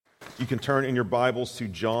You can turn in your Bibles to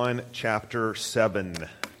John chapter 7.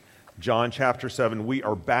 John chapter 7. We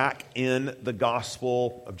are back in the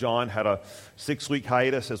Gospel of John. Had a 6-week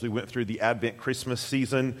hiatus as we went through the Advent Christmas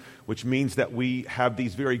season, which means that we have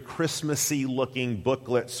these very Christmassy looking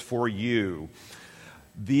booklets for you.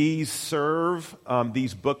 These serve,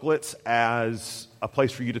 these booklets, as a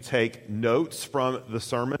place for you to take notes from the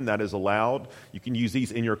sermon that is allowed. You can use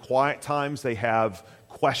these in your quiet times. They have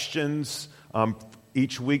questions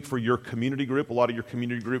each week for your community group. A lot of your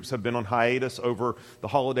community groups have been on hiatus over the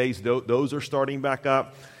holidays. Those are starting back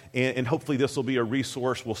up. And hopefully this will be a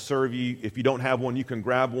resource, will serve you. If you don't have one, you can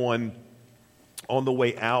grab one on the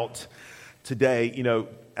way out today. You know,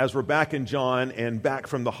 as we're back in John and back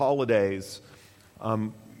from the holidays,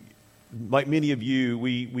 like many of you,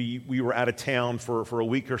 we were out of town for a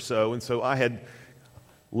week or so. And so I had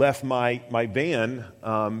left my van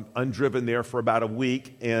undriven there for about a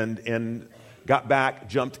week and got back,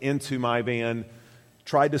 jumped into my van,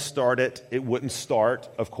 tried to start it. It wouldn't start,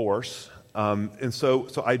 of course. And so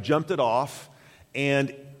I jumped it off,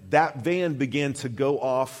 and that van began to go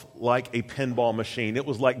off like a pinball machine. It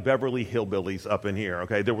was like Beverly Hillbillies up in here,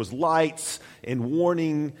 okay? There was lights and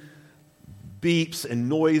warning beeps and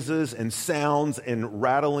noises and sounds and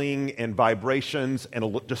rattling and vibrations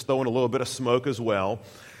and just throwing a little bit of smoke as well.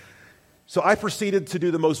 So I proceeded to do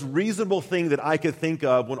the most reasonable thing that I could think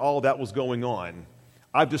of when all that was going on.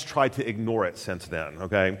 I've just tried to ignore it since then,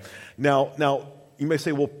 okay? Now you may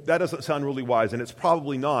say, well, that doesn't sound really wise, and it's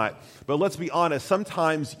probably not. But let's be honest,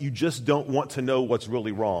 sometimes you just don't want to know what's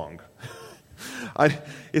really wrong.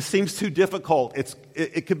 It seems too difficult.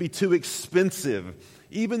 It could be too expensive.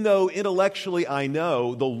 Even though intellectually I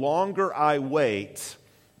know the longer I wait,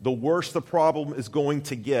 the worse the problem is going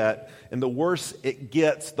to get, and the worse it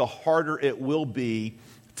gets, the harder it will be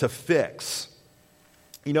to fix.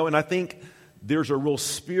 You know, and I think there's a real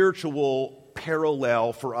spiritual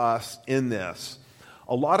parallel for us in this.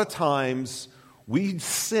 A lot of times we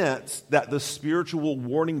sense that the spiritual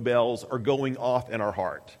warning bells are going off in our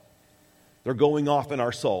heart. They're going off in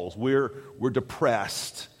our souls. We're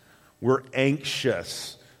depressed. We're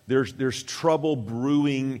anxious. There's trouble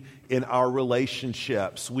brewing in our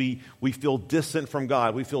relationships. We feel distant from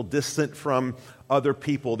God. We feel distant from other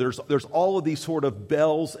people. There's all of these sort of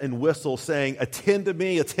bells and whistles saying, attend to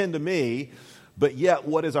me. But yet,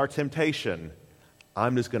 what is our temptation?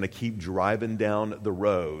 I'm just going to keep driving down the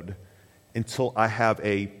road until I have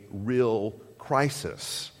a real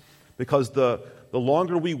crisis. Because the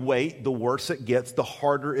longer we wait, the worse it gets, the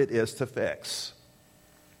harder it is to fix.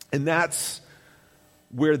 And that's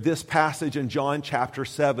where this passage in John chapter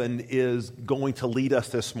 7 is going to lead us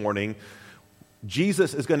this morning.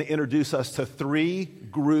 Jesus is going to introduce us to 3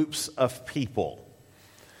 groups of people.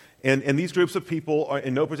 And these groups of people, are,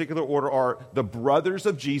 in no particular order, are the brothers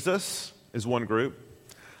of Jesus, is one group.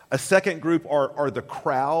 A second group are the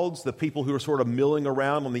crowds, the people who are sort of milling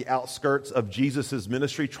around on the outskirts of Jesus'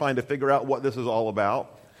 ministry, trying to figure out what this is all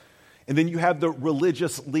about. And then you have the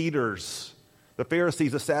religious leaders, the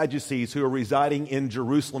Pharisees, the Sadducees, who are residing in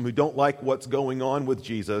Jerusalem, who don't like what's going on with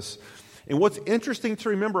Jesus. And what's interesting to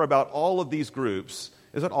remember about all of these groups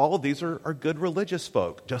is that all of these are good religious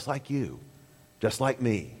folk, just like you, just like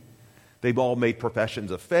me. They've all made professions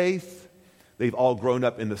of faith. They've all grown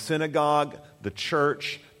up in the synagogue, the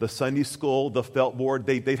church, the Sunday school, the felt board.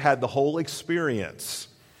 They've had the whole experience.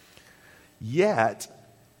 Yet,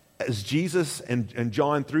 as Jesus and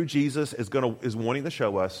John, through Jesus, is wanting to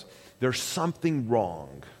show us, there's something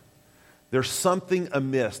wrong. There's something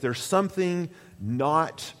amiss. There's something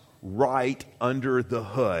not right under the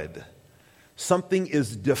hood. Something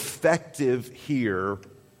is defective here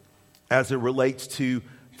as it relates to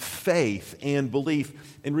faith and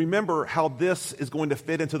belief. And remember how this is going to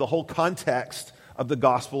fit into the whole context of the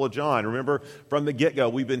Gospel of John. Remember, from the get-go,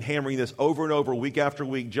 we've been hammering this over and over, week after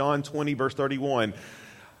week. John 20, verse 31.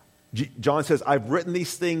 John says, I've written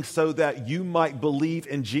these things so that you might believe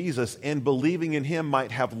in Jesus, and believing in him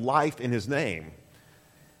might have life in his name.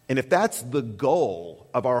 And if that's the goal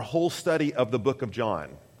of our whole study of the book of John,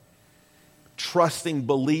 trusting,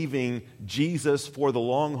 believing Jesus for the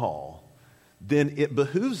long haul, then it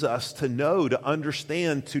behooves us to know, to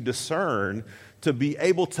understand, to discern, to be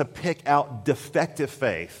able to pick out defective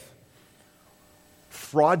faith,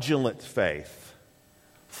 fraudulent faith,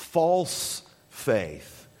 false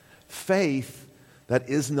faith. Faith that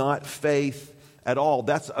is not faith at all.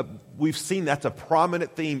 We've seen that's a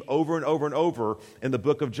prominent theme over and over and over in the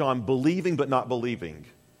book of John. Believing but not believing.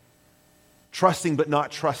 Trusting but not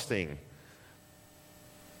trusting.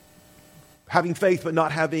 Having faith but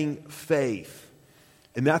not having faith.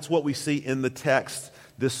 And that's what we see in the text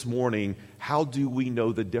this morning, how do we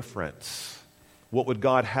know the difference? What would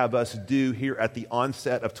God have us do here at the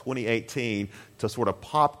onset of 2018 to sort of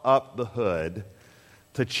pop up the hood,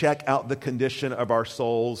 to check out the condition of our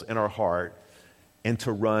souls and our heart, and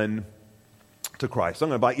to run to Christ? So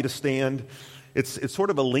I'm going to invite you to stand. It's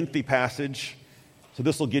sort of a lengthy passage, so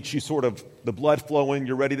this will get you sort of the blood flowing.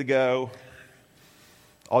 You're ready to go.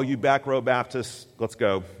 All you back row Baptists, let's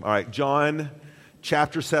go. All right, John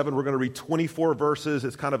chapter 7, we're going to read 24 verses.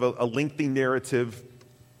 It's kind of a lengthy narrative,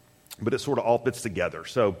 but it sort of all fits together.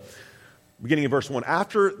 So, beginning in verse 1,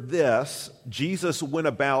 after this, Jesus went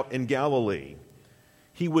about in Galilee.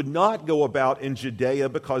 He would not go about in Judea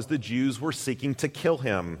because the Jews were seeking to kill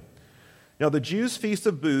him. Now, the Jews' feast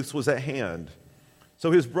of booths was at hand.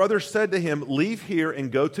 So his brothers said to him, "Leave here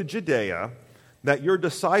and go to Judea, that your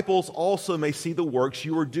disciples also may see the works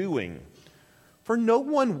you are doing. For no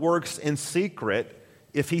one works in secret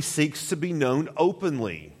if he seeks to be known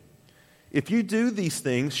openly. If you do these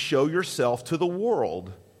things, show yourself to the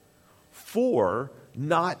world." For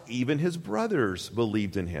not even his brothers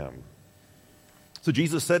believed in him. So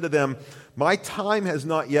Jesus said to them, "My time has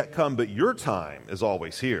not yet come, but your time is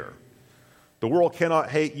always here. The world cannot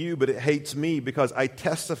hate you, but it hates me because I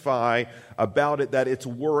testify about it that its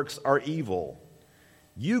works are evil.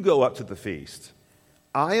 You go up to the feast.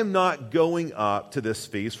 I am not going up to this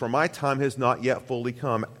feast, for my time has not yet fully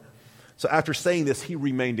come." So after saying this, he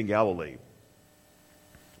remained in Galilee.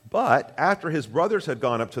 But after his brothers had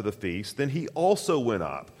gone up to the feast, then he also went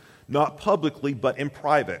up, not publicly, but in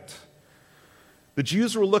private. The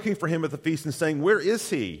Jews were looking for him at the feast and saying, "Where is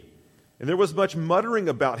he?" And there was much muttering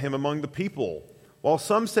about him among the people. While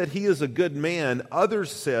some said, "He is a good man,"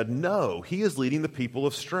 others said, "No, he is leading the people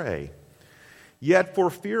astray." Yet for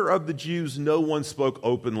fear of the Jews, no one spoke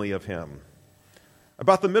openly of him.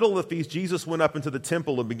 About the middle of the feast, Jesus went up into the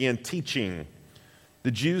temple and began teaching.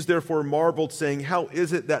 The Jews therefore marveled, saying, "How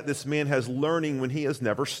is it that this man has learning when he has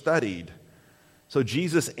never studied?" So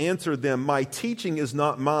Jesus answered them, "My teaching is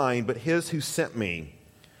not mine, but his who sent me.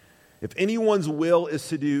 If anyone's will is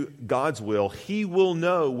to do God's will, he will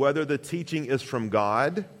know whether the teaching is from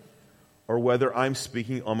God or whether I'm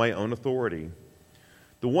speaking on my own authority.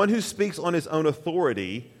 The one who speaks on his own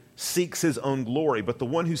authority seeks his own glory, but the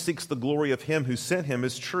one who seeks the glory of him who sent him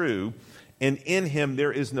is true, and in him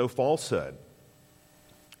there is no falsehood.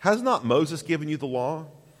 Has not Moses given you the law?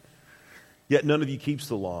 Yet none of you keeps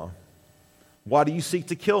the law. Why do you seek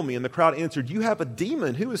to kill me?" And the crowd answered, "You have a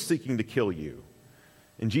demon. Who is seeking to kill you?"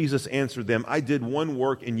 And Jesus answered them, "I did one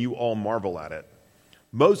work, and you all marvel at it.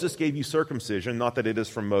 Moses gave you circumcision, not that it is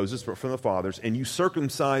from Moses, but from the fathers, and you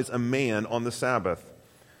circumcise a man on the Sabbath.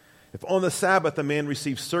 If on the Sabbath a man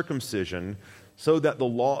receives circumcision, so that the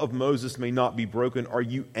law of Moses may not be broken, are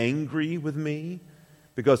you angry with me?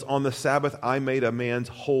 Because on the Sabbath I made a man's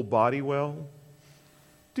whole body well?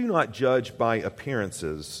 Do not judge by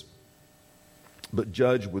appearances, but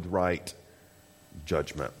judge with right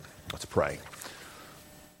judgment." Let's pray.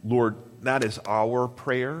 Lord, that is our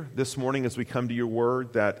prayer this morning as we come to your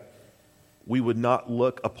word, that we would not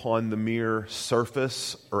look upon the mere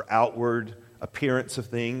surface or outward appearance of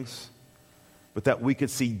things, but that we could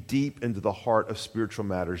see deep into the heart of spiritual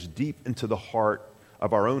matters, deep into the heart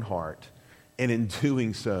of our own heart, and in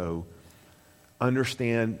doing so,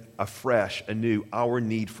 understand afresh, anew, our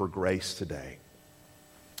need for grace today.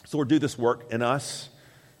 So Lord, do this work in us.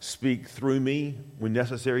 Speak through me when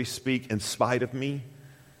necessary. Speak in spite of me.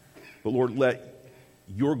 But Lord, let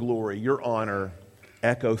your glory, your honor,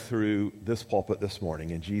 echo through this pulpit this morning.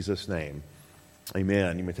 In Jesus' name,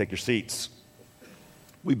 amen. You may take your seats.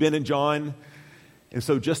 We've been in John, and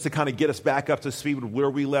so just to kind of get us back up to speed with where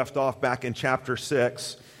we left off back in chapter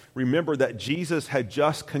 6, remember that Jesus had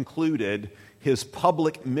just concluded his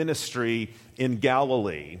public ministry in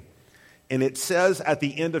Galilee. And it says at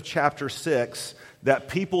the end of chapter 6 that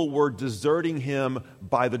people were deserting him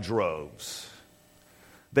by the droves.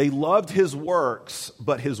 They loved his works,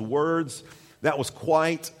 but his words, that was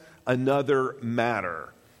quite another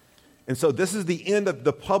matter. And so this is the end of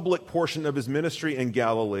the public portion of his ministry in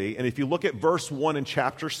Galilee. And if you look at verse 1 in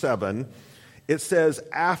chapter 7, it says,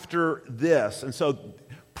 "After this." And so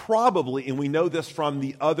probably, and we know this from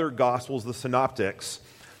the other Gospels, the Synoptics,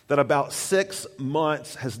 that about 6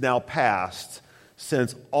 months has now passed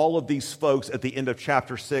since all of these folks at the end of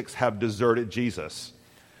chapter 6 have deserted Jesus.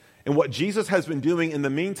 And what Jesus has been doing in the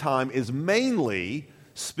meantime is mainly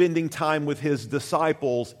spending time with his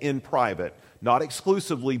disciples in private. Not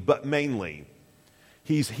exclusively, but mainly.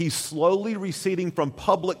 He's slowly receding from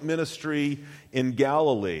public ministry in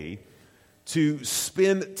Galilee to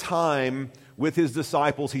spend time with his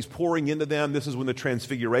disciples. He's pouring into them. This is when the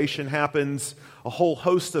transfiguration happens, a whole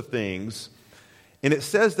host of things. And it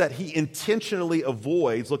says that he intentionally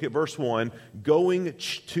avoids, look at verse 1, going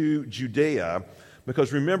to Judea,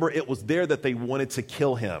 because remember, it was there that they wanted to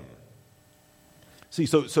kill him. See,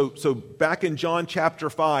 so back in John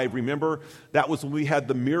chapter 5, remember, that was when we had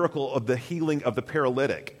the miracle of the healing of the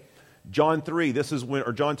paralytic. John 2, this is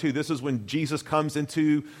when Jesus comes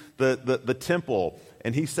into the temple,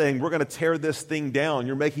 and he's saying, we're going to tear this thing down.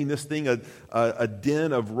 You're making this thing a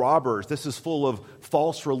den of robbers. This is full of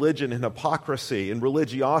false religion and hypocrisy and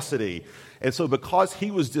religiosity. And so because he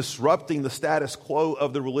was disrupting the status quo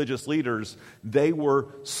of the religious leaders, they were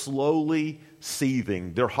slowly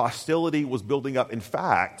seething. Their hostility was building up. In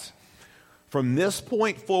fact, from this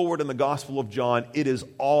point forward in the Gospel of John, it is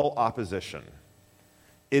all opposition.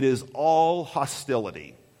 It is all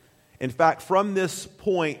hostility. In fact, from this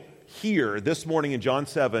point here, this morning in John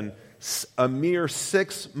 7, a mere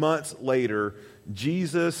 6 months later,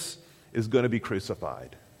 Jesus is going to be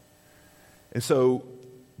crucified. And so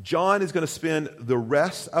John is going to spend the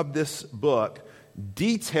rest of this book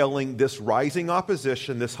detailing this rising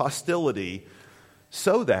opposition, this hostility,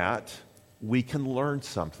 so that we can learn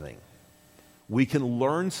something. We can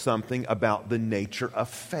learn something about the nature of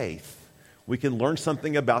faith. We can learn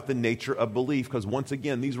something about the nature of belief, because once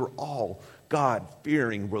again, these were all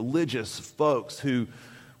God-fearing, religious folks who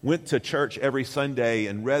went to church every Sunday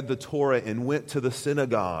and read the Torah and went to the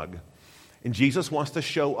synagogue. And Jesus wants to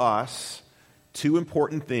show us two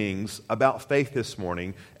important things about faith this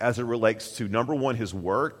morning as it relates to, number one, his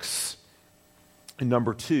works, and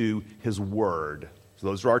number two, his word. So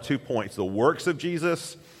those are our 2 points, the works of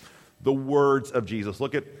Jesus, the words of Jesus.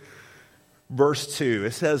 Look at verse 2.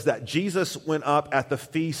 It says that Jesus went up at the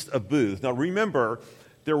Feast of Booths. Now remember,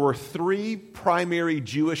 there were 3 primary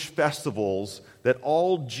Jewish festivals that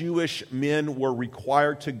all Jewish men were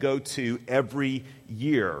required to go to every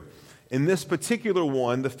year. In this particular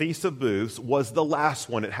one, the Feast of Booths was the last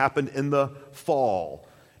one. It happened in the fall.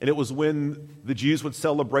 And it was when the Jews would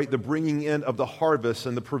celebrate the bringing in of the harvest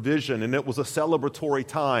and the provision. And it was a celebratory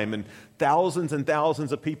time. And thousands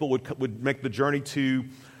of people would make the journey to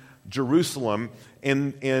Jerusalem.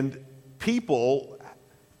 And people,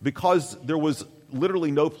 because there was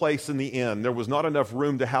literally no place in the inn, there was not enough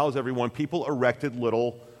room to house everyone, people erected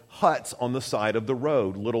little huts on the side of the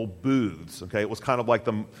road, little booths. Okay, it was kind of like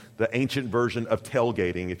the ancient version of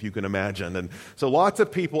tailgating, if you can imagine. And so lots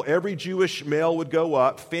of people, every Jewish male would go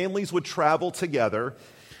up, families would travel together,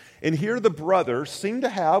 and here the brothers seem to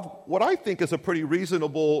have what I think is a pretty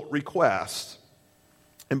reasonable request.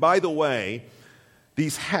 And by the way,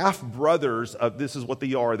 these half-brothers this is what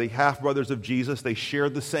they are, the half-brothers of Jesus. They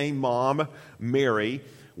shared the same mom, Mary.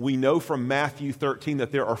 We know from Matthew 13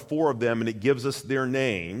 that there are 4 of them, and it gives us their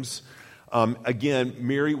names. Again,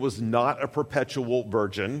 Mary was not a perpetual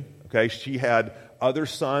virgin. Okay, she had other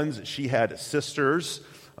sons. She had sisters.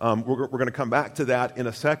 We're going to come back to that in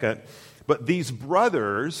a second. But these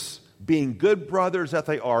brothers, being good brothers that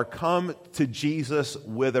they are, come to Jesus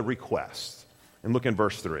with a request. And look in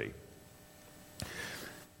verse 3.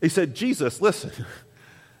 He said, Jesus, listen,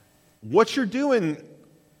 what you're doing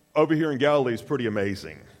over here in Galilee is pretty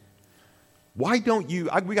amazing. Why don't you,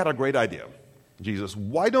 we got a great idea, Jesus.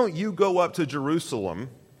 Why don't you go up to Jerusalem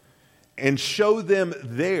and show them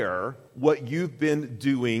there what you've been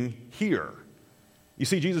doing here? You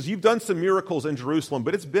see, Jesus, you've done some miracles in Jerusalem,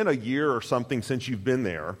 but it's been a year or something since you've been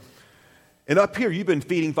there. And up here, you've been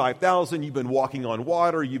feeding 5,000, you've been walking on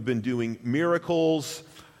water, you've been doing miracles.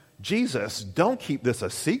 Jesus, don't keep this a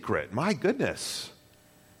secret. My goodness.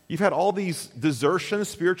 You've had all these desertions,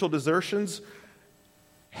 spiritual desertions.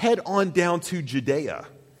 Head on down to Judea.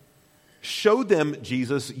 Show them,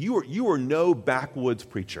 Jesus, you were no backwoods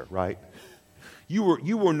preacher, right? You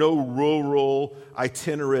were no rural,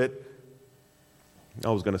 itinerant,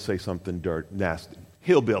 I was going to say something nasty.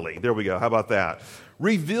 Hillbilly. There we go. How about that?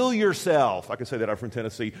 Reveal yourself. I can say that. I'm from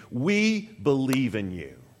Tennessee. We believe in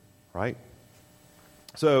you, right?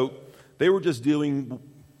 So they were just doing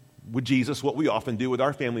with Jesus what we often do with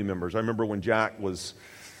our family members. I remember when Jack was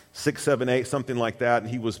 6, 7, 8, something like that,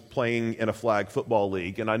 and he was playing in a flag football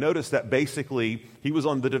league. And I noticed that basically he was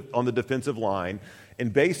on the defensive line,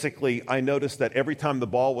 and basically I noticed that every time the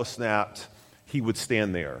ball was snapped, he would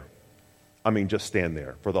stand there. I mean, just stand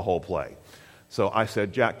there for the whole play. So I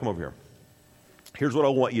said, Jack, come over here. Here's what I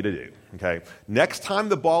want you to do, okay? Next time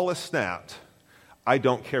the ball is snapped, I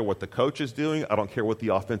don't care what the coach is doing. I don't care what the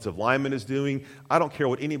offensive lineman is doing. I don't care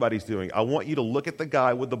what anybody's doing. I want you to look at the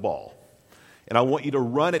guy with the ball, and I want you to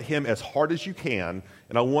run at him as hard as you can,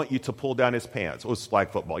 and I want you to pull down his pants. It was flag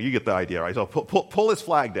football. You get the idea, right? So pull his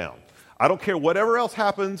flag down. I don't care whatever else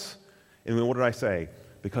happens. And then what did I say?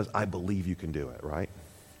 Because I believe you can do it, right?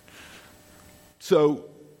 So,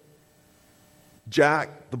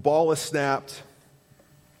 Jack, the ball is snapped.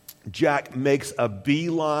 Jack makes a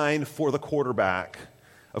beeline for the quarterback.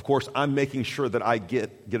 Of course, I'm making sure that I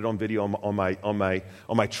get it on video on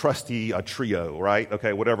my trusty Trio, right?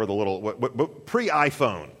 Okay, whatever the little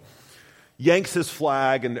pre-iPhone. Yanks his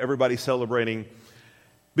flag, and everybody's celebrating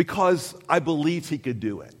because I believed he could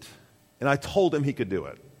do it, and I told him he could do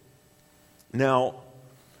it. Now,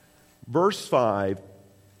 verse 5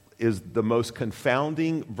 is the most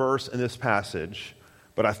confounding verse in this passage,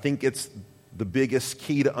 but I think it's the biggest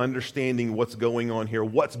key to understanding what's going on here,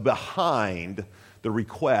 what's behind the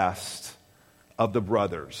request of the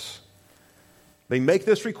brothers. They make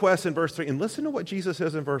this request in verse 3, and listen to what Jesus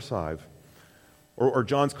says in verse 5, or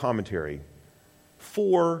John's commentary.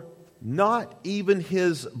 For not even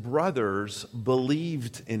his brothers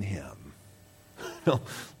believed in him. Now,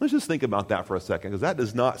 let's just think about that for a second, because that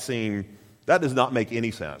does not make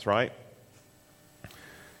any sense, right?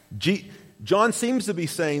 John seems to be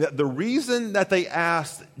saying that the reason that they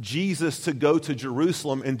asked Jesus to go to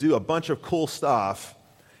Jerusalem and do a bunch of cool stuff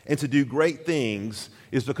and to do great things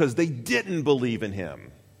is because they didn't believe in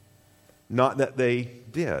him, not that they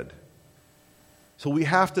did. So we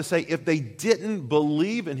have to say, if they didn't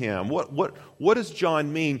believe in him, what does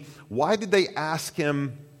John mean? Why did they ask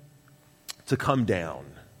him to come down?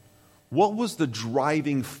 What was the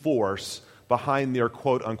driving force behind their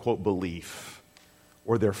quote-unquote belief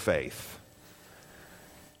or their faith?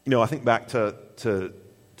 You know, I think back to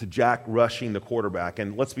Jack rushing the quarterback,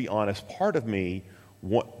 and let's be honest, part of me,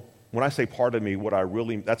 when I say part of me,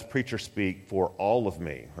 that's preacher speak for all of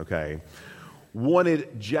me, okay?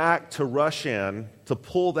 Wanted Jack to rush in, to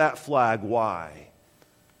pull that flag. Why?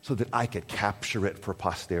 So that I could capture it for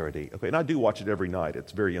posterity. Okay, and I do watch it every night.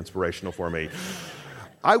 It's very inspirational for me.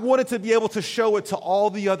 I wanted to be able to show it to all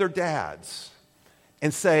the other dads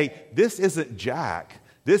and say, this isn't Jack.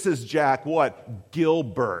 This is Jack what?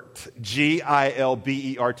 Gilbert.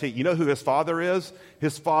 Gilbert. You know who his father is?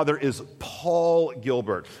 His father is Paul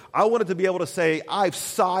Gilbert. I wanted to be able to say, I've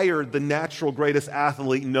sired the natural greatest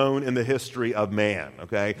athlete known in the history of man,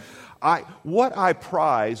 okay? What I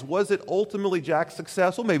prize, was it ultimately Jack's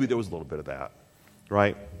success? Well, maybe there was a little bit of that,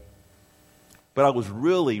 right? But I was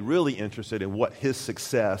really, really interested in what his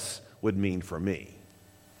success would mean for me.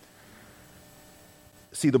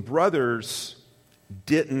 See, the brothers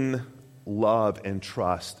didn't love and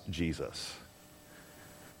trust Jesus.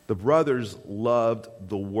 The brothers loved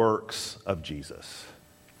the works of Jesus.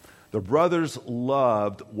 The brothers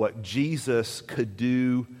loved what Jesus could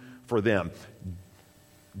do for them.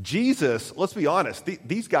 Jesus, let's be honest,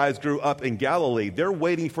 these guys grew up in Galilee. They're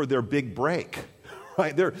waiting for their big break,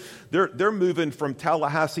 right? They're moving from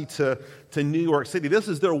Tallahassee to New York City. This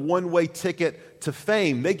is their one-way ticket to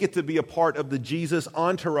fame. They get to be a part of the Jesus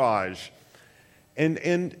entourage.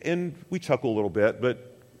 And we chuckle a little bit,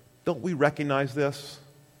 but don't we recognize this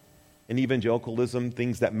in evangelicalism,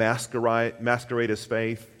 things that masquerade as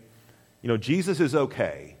faith? You know, Jesus is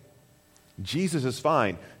okay. Jesus is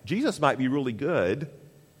fine. Jesus might be really good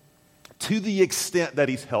to the extent that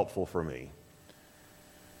he's helpful for me,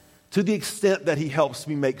 to the extent that he helps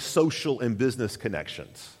me make social and business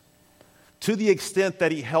connections, to the extent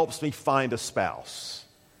that he helps me find a spouse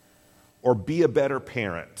or be a better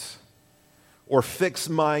parent or fix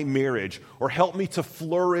my marriage, or help me to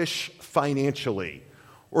flourish financially,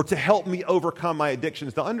 or to help me overcome my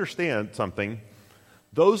addictions. Now, understand something.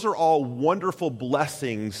 Those are all wonderful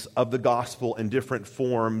blessings of the gospel in different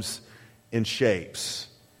forms and shapes.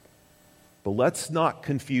 But let's not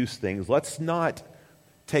confuse things. Let's not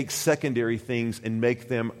take secondary things and make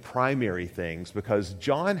them primary things, because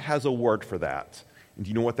John has a word for that. And do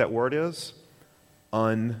you know what that word is?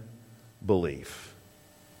 Unbelief.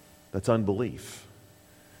 That's unbelief.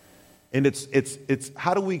 And it's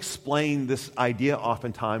how do we explain this idea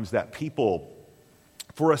oftentimes that people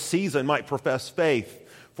for a season might profess faith,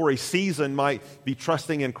 for a season might be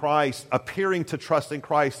trusting in Christ, appearing to trust in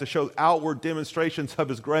Christ to show outward demonstrations of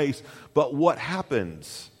his grace, but what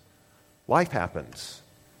happens? Life happens.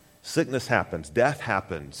 Sickness happens. Death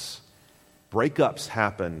happens. Breakups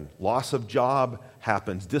happen. Loss of job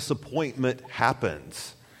happens. Disappointment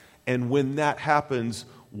happens. And when that happens,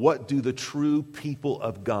 what do the true people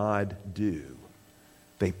of God do?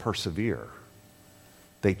 They persevere.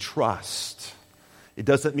 They trust. It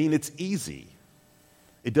doesn't mean it's easy.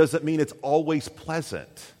 It doesn't mean it's always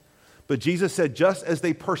pleasant. But Jesus said, just as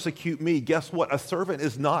they persecute me, guess what? A servant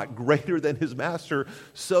is not greater than his master,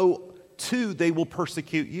 so too they will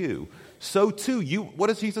persecute you. So too, what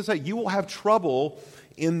does Jesus say? You will have trouble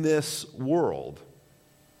in this world.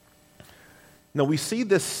 Now, we see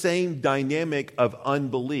this same dynamic of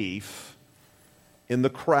unbelief in the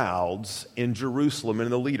crowds in Jerusalem and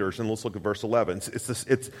in the leaders. And let's look at verse 11.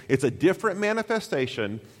 It's a different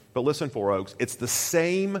manifestation, but listen, folks, it's the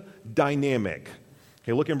same dynamic.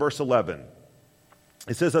 Okay, look in verse 11.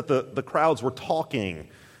 It says that the crowds were talking.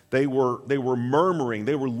 They were murmuring.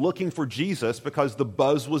 They were looking for Jesus because the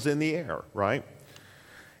buzz was in the air, right?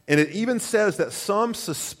 And it even says that some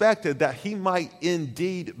suspected that he might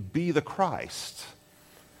indeed be the Christ.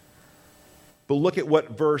 But look at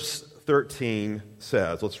what verse 13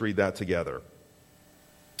 says. Let's read that together.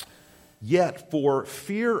 Yet for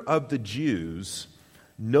fear of the Jews,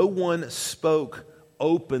 no one spoke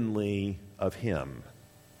openly of him.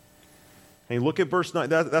 And look at verse 9.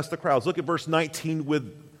 That's the crowds. Look at verse 19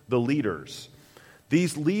 with the leaders.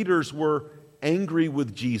 These leaders were angry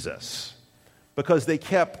with Jesus because he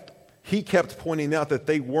kept pointing out that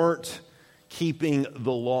they weren't keeping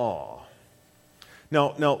the law.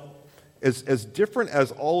 Now, as different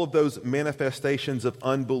as all of those manifestations of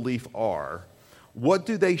unbelief are, what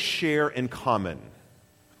do they share in common?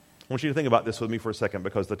 I want you to think about this with me for a second,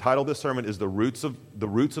 because the title of this sermon is the roots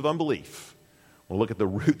of unbelief. We'll look at the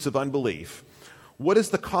roots of unbelief. What is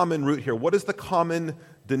the common root here? What is the common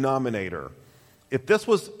denominator? If this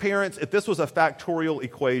was, parents, if this was a factorial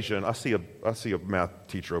equation, I see a math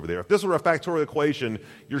teacher over there. If this were a factorial equation,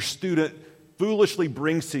 your child foolishly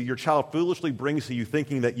brings to you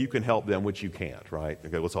thinking that you can help them, which you can't, right?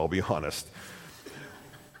 Okay, let's all be honest.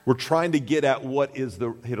 We're trying to get at what is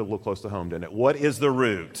the, hit a little close to home, didn't it? What is the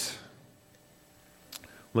root?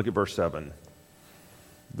 Look at verse 7.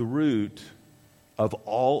 The root of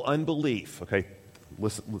all unbelief, okay,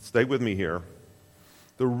 listen, let's stay with me here.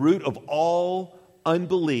 The root of all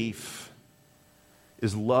unbelief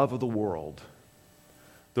is love of the world.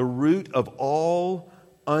 The root of all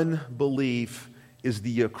unbelief is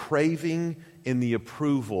the craving and the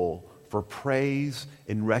approval for praise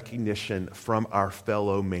and recognition from our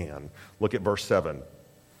fellow man. Look at verse 7.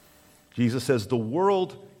 Jesus says, the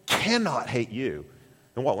world cannot hate you.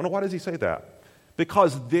 And why does he say that?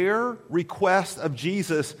 Because their request of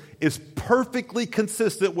Jesus is perfectly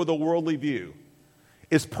consistent with a worldly view.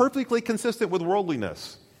 It's perfectly consistent with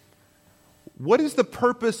worldliness. What is the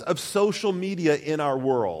purpose of social media in our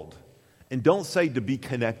world? And don't say to be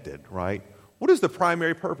connected, right? What is the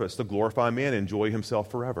primary purpose? To glorify man, enjoy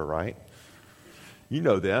himself forever, right? You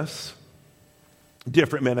know this.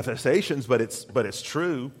 Different manifestations, but it's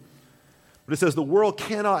true. But it says the world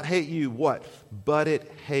cannot hate you, what? But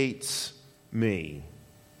it hates me.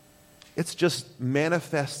 It's just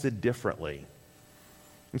manifested differently.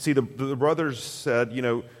 And see, the brothers said,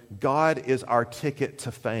 God is our ticket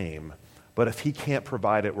to fame, but if he can't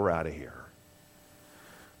provide it, we're out of here.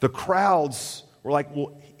 The crowds were like,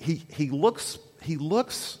 well, he looks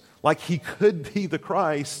like he could be the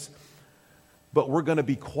Christ, but we're going to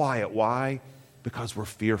be quiet. Why? Because we're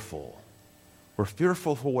fearful. We're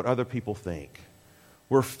fearful for what other people think.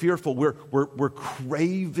 We're fearful. We're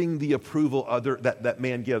craving the approval that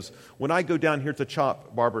man gives. When I go down here to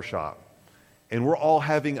Chop Barbershop, and we're all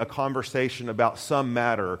having a conversation about some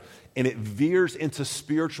matter, and it veers into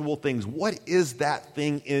spiritual things, what is that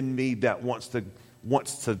thing in me that wants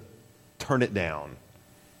to turn it down?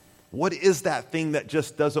 What is that thing that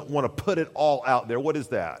just doesn't want to put it all out there? What is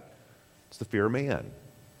that? It's the fear of man.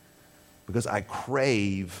 Because I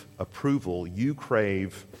crave approval. You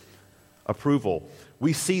crave approval.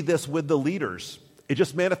 We see this with the leaders. It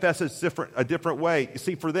just manifests a different way. You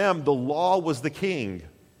see, for them, the law was the king.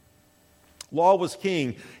 Law was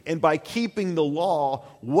king. And by keeping the law,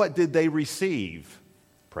 what did they receive?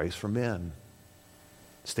 Praise from men.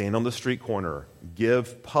 Stand on the street corner.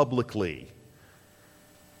 Give publicly.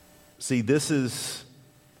 See, this is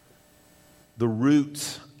the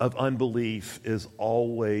root of unbelief is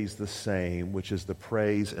always the same, which is the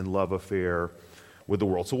praise and love affair with the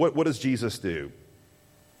world. So what does Jesus do?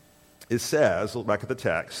 It says, look back at the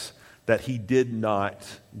text, that he did not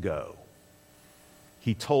go.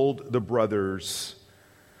 He told the brothers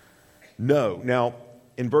no. Now,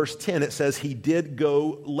 in verse 10, it says he did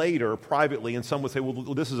go later privately, and some would say,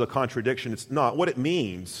 well, this is a contradiction. It's not. What it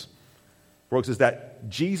means, folks, is that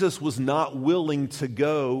Jesus was not willing to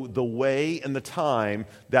go the way and the time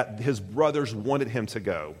that his brothers wanted him to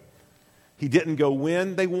go. He didn't go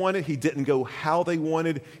when they wanted. He didn't go how they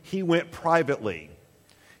wanted. He went privately.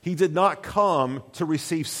 He did not come to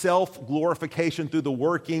receive self-glorification through the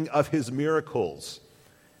working of his miracles.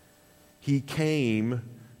 He came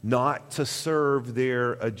not to serve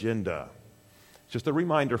their agenda. Just a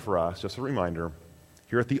reminder for us, just a reminder.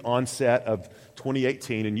 here at the onset of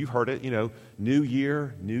 2018, and you've heard it, new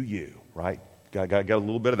year, new you, right? Got a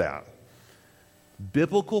little bit of that.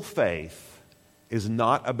 Biblical faith is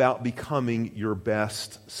not about becoming your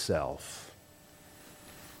best self.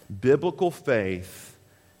 Biblical faith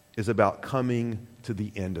is about coming to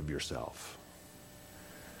the end of yourself.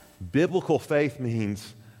 Biblical faith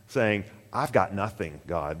means saying, I've got nothing,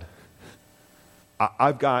 God.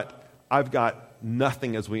 I've got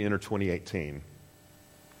nothing as we enter 2018.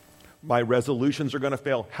 My resolutions are going to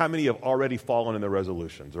fail. How many have already fallen in their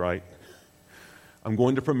resolutions, right? I'm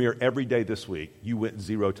going to premiere every day this week. You went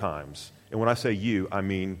 0 times. And when I say you, I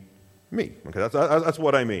mean me. Okay, that's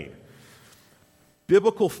what I mean.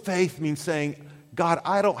 Biblical faith means saying, God,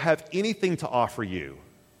 I don't have anything to offer you.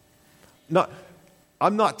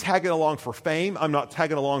 I'm not tagging along for fame. I'm not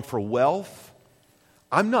tagging along for wealth.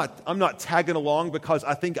 I'm not tagging along because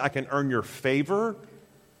I think I can earn your favor.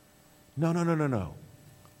 No.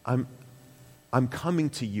 I'm coming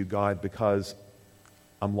to you, God, because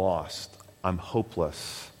I'm lost. I'm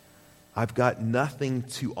hopeless. I've got nothing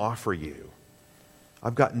to offer you.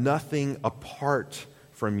 I've got nothing apart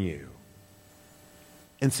from you.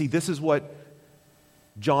 And see, this is what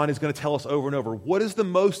John is going to tell us over and over. What is the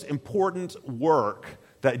most important work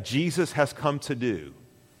that Jesus has come to do?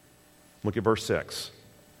 Look at verse 6.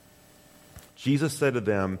 Jesus said to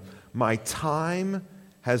them, my time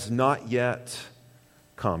has not yet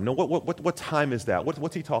come. Now, what time is that?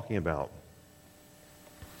 What's he talking about?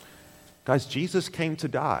 Guys, Jesus came to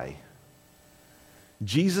die.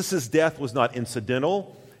 Jesus' death was not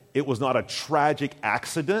incidental. It was not a tragic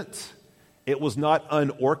accident. It was not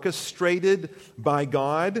unorchestrated by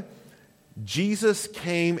God. Jesus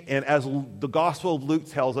came, and as the Gospel of Luke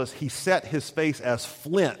tells us, he set his face as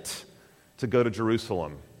flint to go to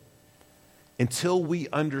Jerusalem. Until we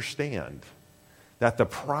understand that the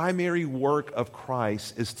primary work of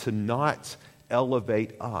Christ is to not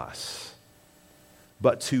elevate us,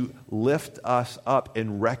 but to lift us up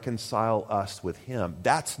and reconcile us with him.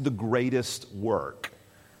 That's the greatest work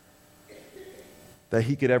that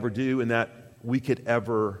he could ever do and that we could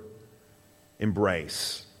ever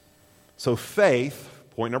embrace. So faith,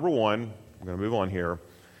 point number 1, I'm going to move on here,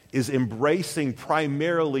 is embracing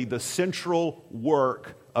primarily the central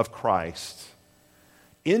work of Christ,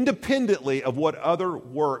 independently of what other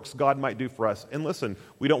works God might do for us. And listen,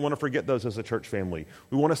 we don't want to forget those as a church family.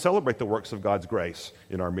 We want to celebrate the works of God's grace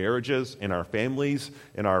in our marriages, in our families,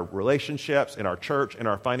 in our relationships, in our church, in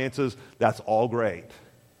our finances. That's all great.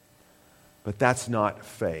 But that's not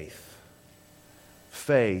faith.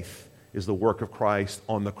 Faith is the work of Christ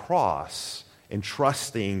on the cross and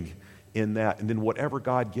trusting in that. And then whatever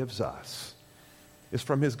God gives us is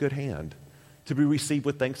from his good hand to be received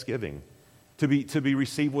with thanksgiving. To be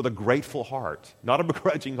received with a grateful heart, not a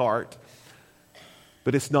begrudging heart,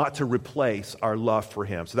 but it's not to replace our love for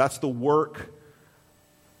him. So that's the work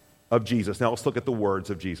of Jesus. Now let's look at the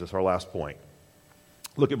words of Jesus, our last point.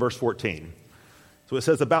 Look at verse 14. So it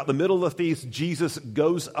says, about the middle of the feast, Jesus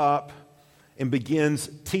goes up and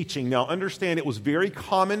begins teaching. Now understand, it was very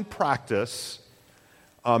common practice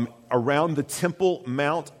around the Temple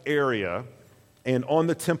Mount area and on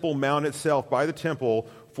the Temple Mount itself, by the temple,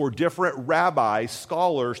 for different rabbis,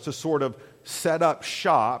 scholars, to sort of set up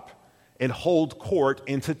shop and hold court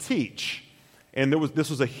and to teach. And this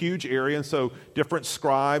was a huge area, and so different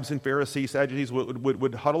scribes and Pharisees, Sadducees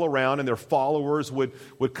would huddle around, and their followers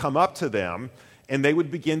would come up to them, and they would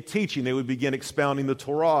begin teaching. They would begin expounding the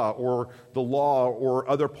Torah or the law or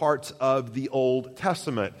other parts of the Old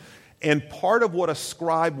Testament. And part of what a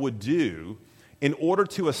scribe would do in order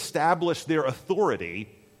to establish their authority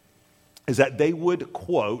is that they would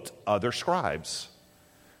quote other scribes.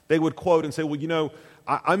 They would quote and say, well,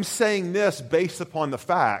 I'm saying this based upon the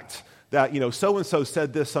fact that, so-and-so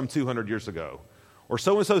said this some 200 years ago. Or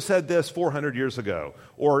so-and-so said this 400 years ago.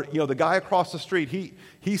 Or, the guy across the street,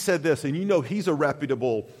 he said this, and he's a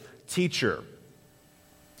reputable teacher.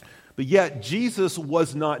 But yet, Jesus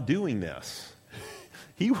was not doing this.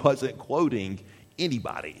 He wasn't quoting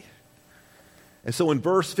anybody. And so in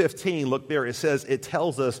verse 15, look there, it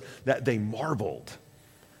tells us that they marveled.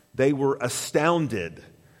 They were astounded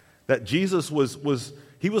that Jesus was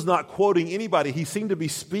not quoting anybody. He seemed to be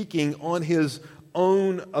speaking on his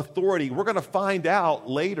own authority. We're going to find out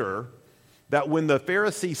later that when the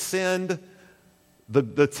Pharisees send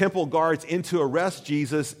the temple guards in to arrest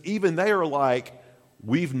Jesus, even they are like,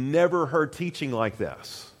 we've never heard teaching like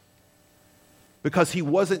this. Because he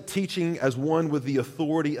wasn't teaching as one with the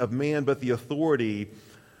authority of man, but the authority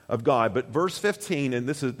of God. But verse 15, and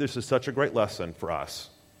this is such a great lesson for us.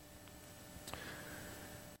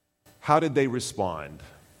 How did they respond?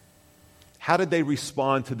 How did they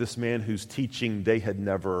respond to this man whose teaching they had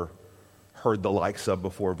never heard the likes of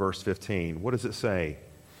before? Verse 15. What does it say?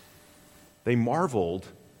 They marveled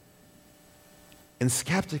and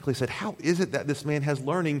skeptically said, how is it that this man has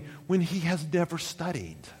learning when he has never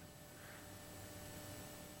studied?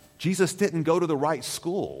 Jesus didn't go to the right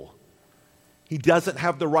school. He doesn't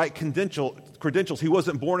have the right credentials. He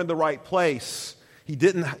wasn't born in the right place. He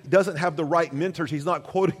doesn't have the right mentors. He's not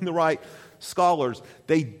quoting the right scholars.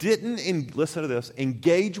 They didn't, listen to this,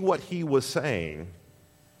 engage what he was saying.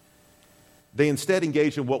 They instead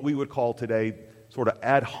engaged in what we would call today sort of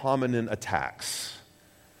ad hominem attacks.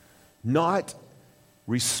 Not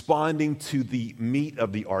responding to the meat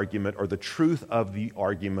of the argument or the truth of the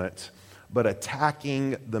argument, but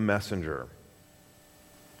attacking the messenger.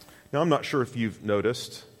 Now, I'm not sure if you've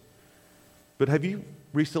noticed, but have you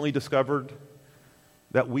recently discovered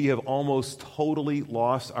that we have almost totally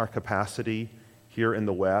lost our capacity here in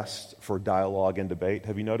the West for dialogue and debate?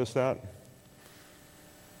 Have you noticed that?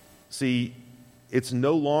 See, it's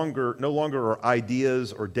no longer are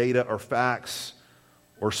ideas or data or facts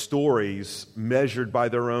or stories measured by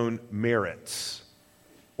their own merits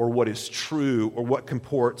or what is true or what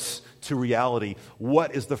comports to reality.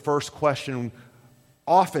 What is the first question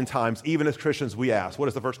oftentimes, even as Christians, we ask? What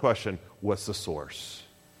is the first question? What's the source?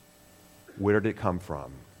 Where did it come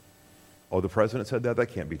from? Oh, the president said that? That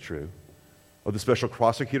can't be true. Oh, the special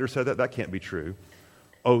prosecutor said that? That can't be true.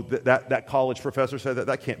 Oh, that college professor said that?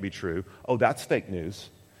 That can't be true. Oh, that's fake news.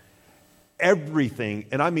 Everything,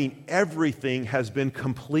 and I mean everything, has been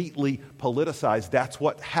completely politicized. That's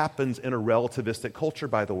what happens in a relativistic culture,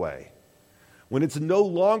 by the way. When it's no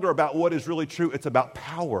longer about what is really true, it's about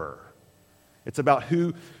power. It's about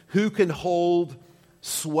who can hold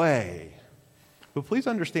sway. But please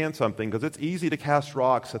understand something, because it's easy to cast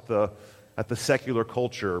rocks at the secular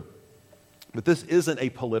culture, but this isn't a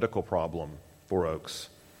political problem for Oaks.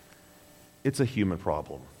 It's a human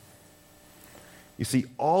problem. You see,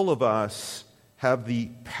 all of us have the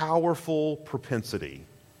powerful propensity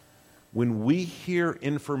when we hear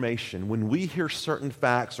information, when we hear certain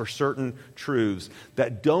facts or certain truths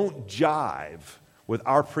that don't jive with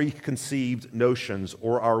our preconceived notions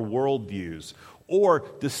or our worldviews or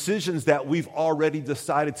decisions that we've already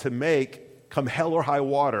decided to make, come hell or high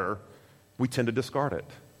water, we tend to discard it.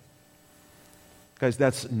 Guys,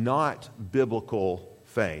 that's not biblical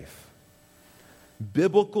faith.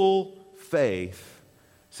 Biblical faith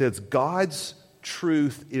says God's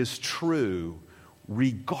truth is true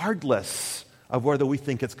regardless of whether we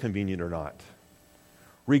think it's convenient or not.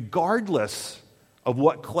 Regardless of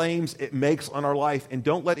what claims it makes on our life. And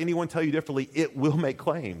don't let anyone tell you differently. It will make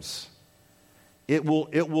claims. It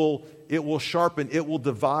will sharpen, it will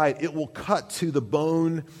divide, it will cut to the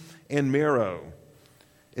bone and marrow.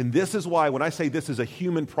 And this is why when I say this is a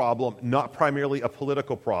human problem, not primarily a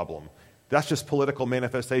political problem, that's just political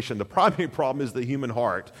manifestation. The primary problem is the human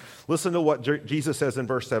heart. Listen to what Jesus says in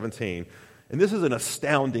verse 17. And this is an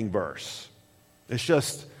astounding verse.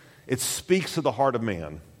 It speaks to the heart of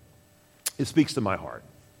man. It speaks to my heart.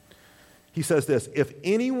 He says this, if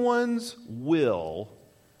anyone's will,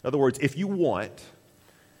 in other words, if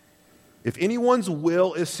anyone's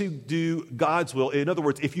will is to do God's will, in other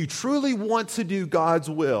words, if you truly want to do God's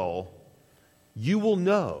will, you will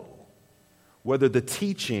know whether the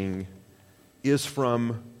teaching is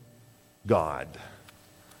from God.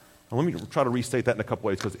 Now, let me try to restate that in a couple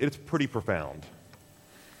ways because it's pretty profound.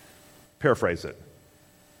 Paraphrase it.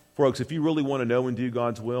 Folks, if you really want to know and do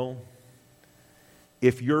God's will,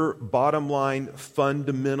 if your bottom line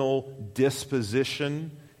fundamental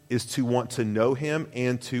disposition is to want to know Him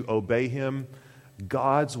and to obey Him,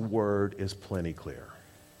 God's word is plenty clear.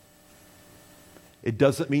 It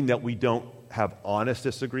doesn't mean that we don't have honest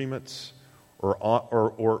disagreements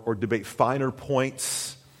or debate finer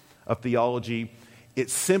points of theology.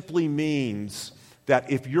 It simply means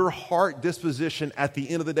that if your heart disposition at the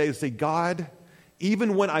end of the day is to say, God,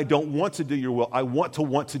 even when I don't want to do your will, I want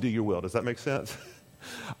to do your will. Does that make sense?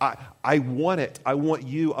 I want it. I want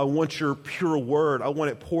you. I want your pure word. I want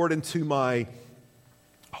it poured into my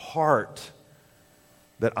heart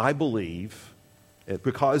that I believe,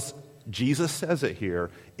 because Jesus says it here,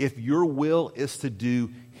 if your will is to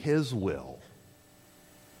do His will,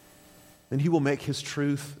 then He will make His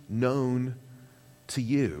truth known to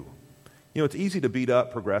you. You know, it's easy to beat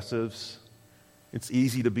up progressives. It's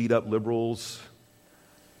easy to beat up liberals.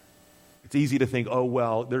 It's easy to think, oh,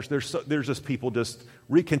 well, there's just people just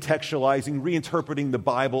recontextualizing, reinterpreting the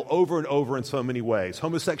Bible over and over in so many ways.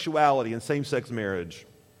 Homosexuality and same-sex marriage.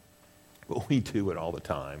 But we do it all the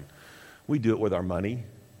time. We do it with our money.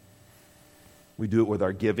 We do it with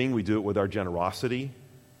our giving. We do it with our generosity.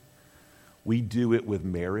 We do it with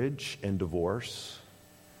marriage and divorce.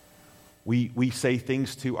 We say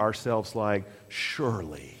things to ourselves like,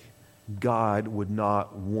 surely God would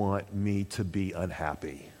not want me to be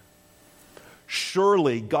unhappy.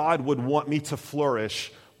 Surely God would want me to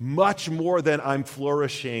flourish much more than I'm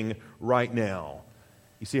flourishing right now.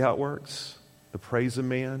 You see how it works? The praise of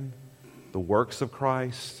man, the works of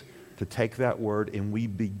Christ, to take that word and we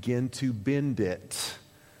begin to bend it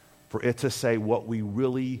for it to say what we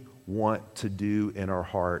really want to do in our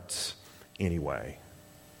hearts anyway.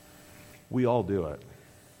 We all do it.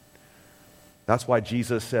 That's why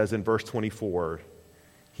Jesus says in verse 24,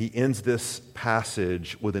 he ends this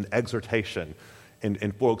passage with an exhortation.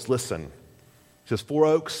 And folks, listen. He says,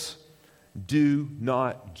 folks, do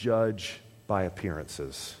not judge by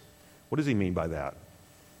appearances. What does he mean by that?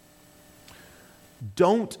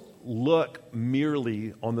 Don't look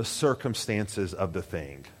merely on the circumstances of the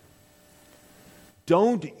thing.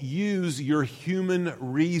 Don't use your human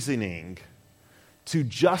reasoning to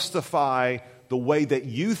justify the way that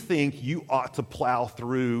you think you ought to plow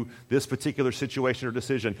through this particular situation or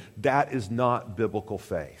decision. That is not biblical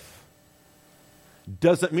faith.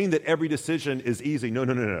 Doesn't mean that every decision is easy.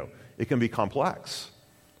 No. It can be complex.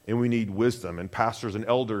 And we need wisdom and pastors and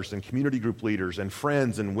elders and community group leaders and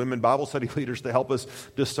friends and women Bible study leaders to help us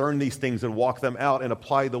discern these things and walk them out and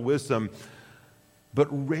apply the wisdom. But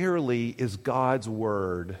rarely is God's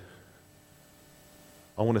word,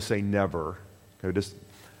 I want to say never, just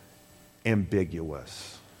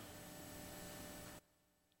ambiguous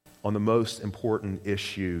on the most important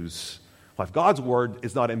issues. Like God's word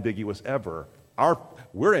is not ambiguous ever.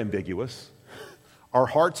 We're ambiguous. Our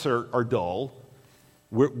hearts are dull.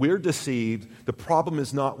 We're deceived. The problem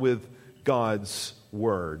is not with God's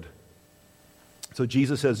word. So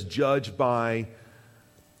Jesus says, judge by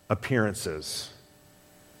appearances.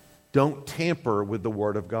 Don't tamper with the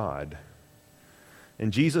word of God.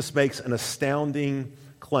 And Jesus makes an astounding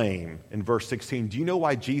claim in verse 16. Do you know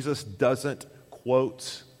why Jesus doesn't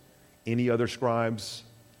quote any other scribes?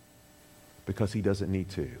 Because he doesn't need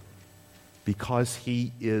to. Because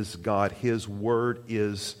he is God. His word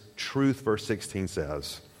is truth, verse 16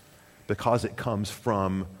 says, because it comes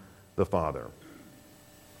from the Father.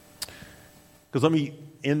 Because let me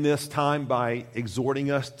end this time by exhorting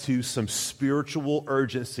us to some spiritual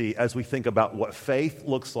urgency as we think about what faith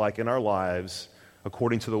looks like in our lives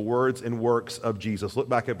according to the words and works of Jesus. Look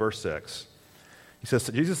back at verse 6.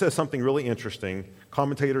 Jesus says something really interesting.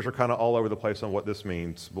 Commentators are kind of all over the place on what this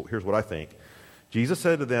means, but here's what I think. Jesus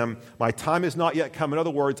said to them, my time is not yet come. In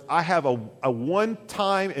other words, I have a one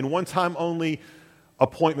time and one time only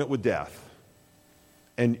appointment with death.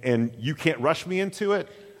 And you can't rush me into it.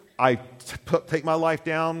 I take my life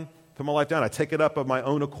down, put my life down. I take it up of my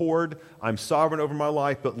own accord. I'm sovereign over my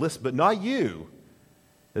life, but listen, but not you.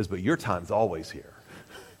 But your time's always here.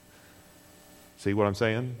 See what I'm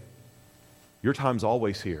saying? Your time's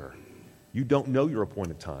always here. You don't know your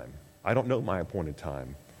appointed time. I don't know my appointed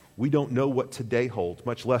time. We don't know what today holds,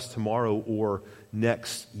 much less tomorrow or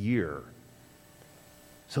next year.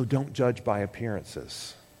 So don't judge by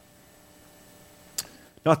appearances.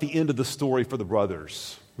 Not the end of the story for the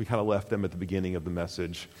brothers. We kind of left them at the beginning of the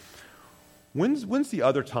message. When's the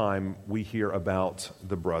other time we hear about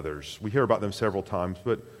the brothers? We hear about them several times,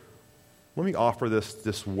 but let me offer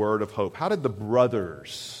this word of hope. How did the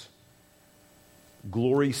brothers,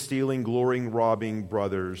 glory-stealing, glory-robbing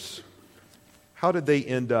brothers, how did they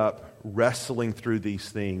end up wrestling through these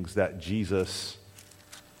things that Jesus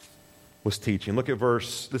was teaching? Look at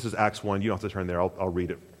this is Acts 1. You don't have to turn there. I'll read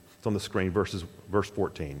it. It's on the screen, verse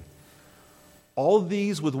 14. All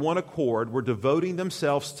these with one accord were devoting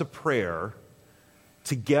themselves to prayer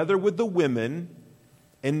together with the women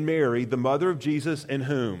and Mary, the mother of Jesus, and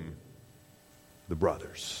whom? The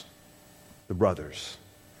brothers. The brothers.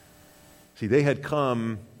 See, they had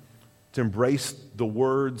come to embrace the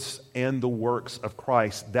words and the works of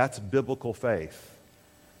Christ. That's biblical faith.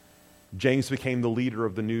 James became the leader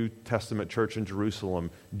of the New Testament church in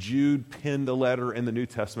Jerusalem. Jude penned a letter in the New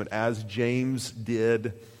Testament, as James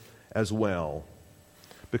did as well,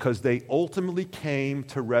 because they ultimately came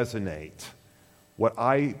to resonate what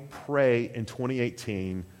I pray in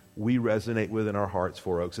 2018 we resonate with in our hearts,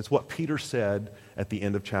 Four Oaks. It's what Peter said at the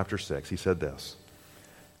end of chapter 6. He said this,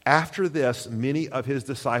 after this, many of his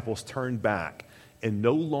disciples turned back and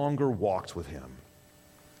no longer walked with him.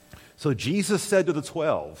 So Jesus said to the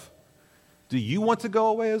 12, do you want to go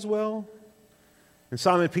away as well? And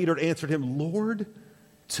Simon Peter answered him, Lord,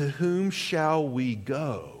 to whom shall we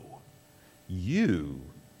go? You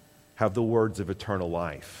have the words of eternal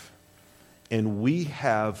life, and we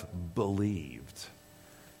have believed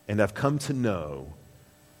and have come to know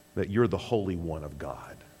that you're the Holy One of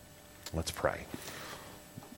God. Let's pray.